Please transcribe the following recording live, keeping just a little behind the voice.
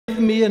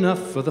me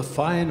enough of the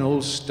fine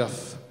old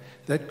stuff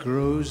that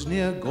grows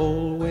near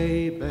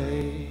Galway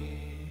Bay.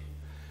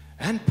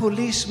 And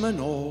policemen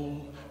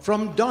all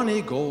from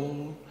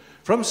Donegal,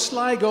 from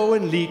Sligo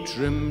and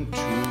Leitrim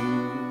too.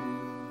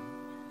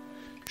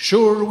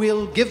 Sure,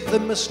 we'll give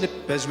them a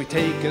slip as we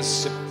take a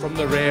sip from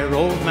the rare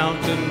old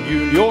Mountain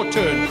Dew. Your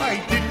turn.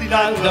 Aye,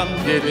 diddly-daddle-dum,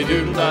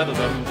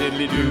 diddly-doodle-daddle-dum,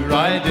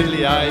 diddly-doo-ri,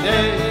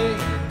 diddly-i-day.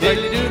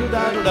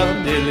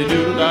 Diddly-doodle-daddle-dum,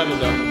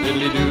 diddly-doodle-daddle-dum,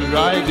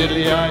 diddly-doo-ri,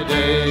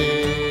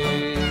 diddly-i-day.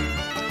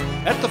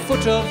 At the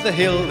foot of the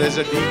hill there's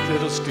a deep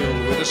little still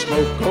where the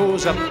smoke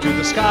goes up to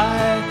the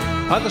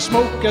sky. By the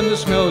smoke and the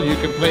smell you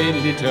can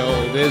plainly tell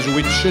there's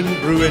witchin'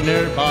 brewing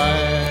nearby.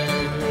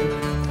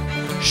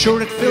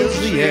 Sure, it fills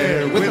the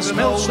air with a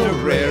smell so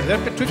rare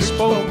that betwixt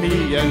both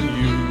me and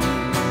you,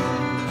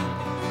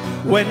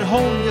 when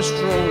home you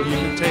stroll, you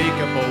can take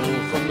a bowl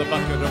from the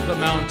bucket of the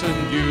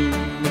Mountain Dew.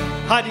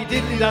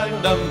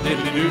 Hi-de-diddly-daddle-dum,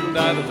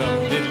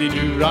 diddly-doodle-daddle-dum,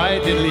 diddly-doo-ri,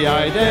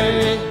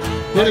 diddly-i-day.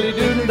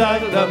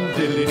 Diddly-doodle-daddle-dum,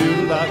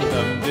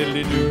 diddly-doodle-daddle-dum,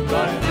 diddly-doo-ri,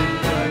 diddly-i-day.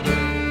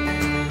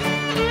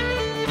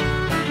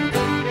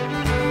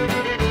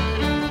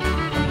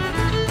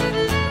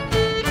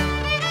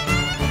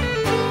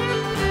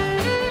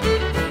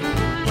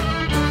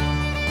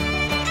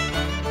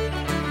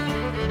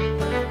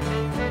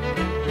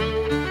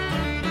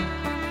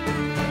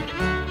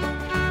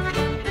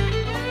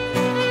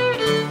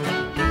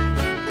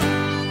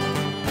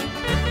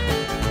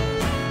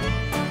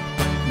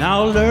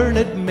 Now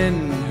learned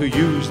men who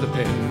use the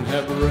pen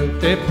have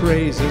wrote their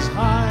praises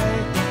high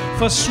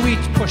for sweet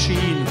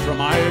posheen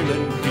from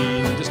Ireland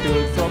bean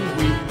distilled from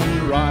wheat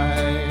and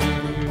rye.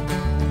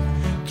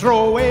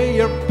 Throw away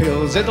your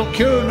pills, it'll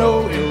cure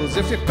no ills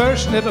if your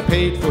purse never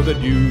paid for the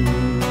dew.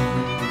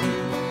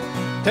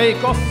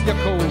 Take off your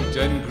coat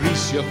and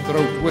grease your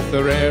throat with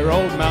the rare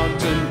old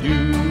Mountain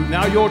Dew.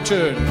 Now your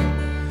turn.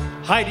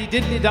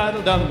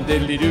 Hi-de-diddly-daddle-dum,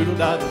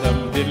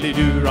 diddly-doodle-daddle-dum,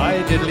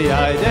 diddly-doo-ri,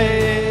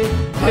 diddly-i-day.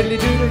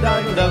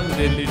 Diddly-doodle-daddle-dum,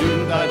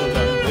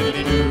 diddly-doodle-daddle-dum,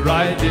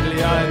 diddly-doo-ri,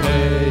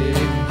 diddly-i-day.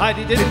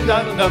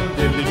 Hi-de-diddle-daddle-dum,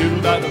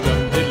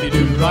 diddly-doodle-daddle-dum,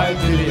 diddly-doo-ri,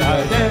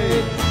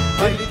 diddly-i-day.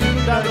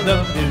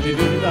 Hi-de-diddle-daddle-dum,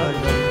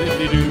 diddly-doodle-daddle-dum,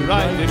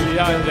 diddly-doo-ri,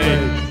 diddly-i-day.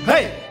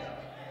 Hey!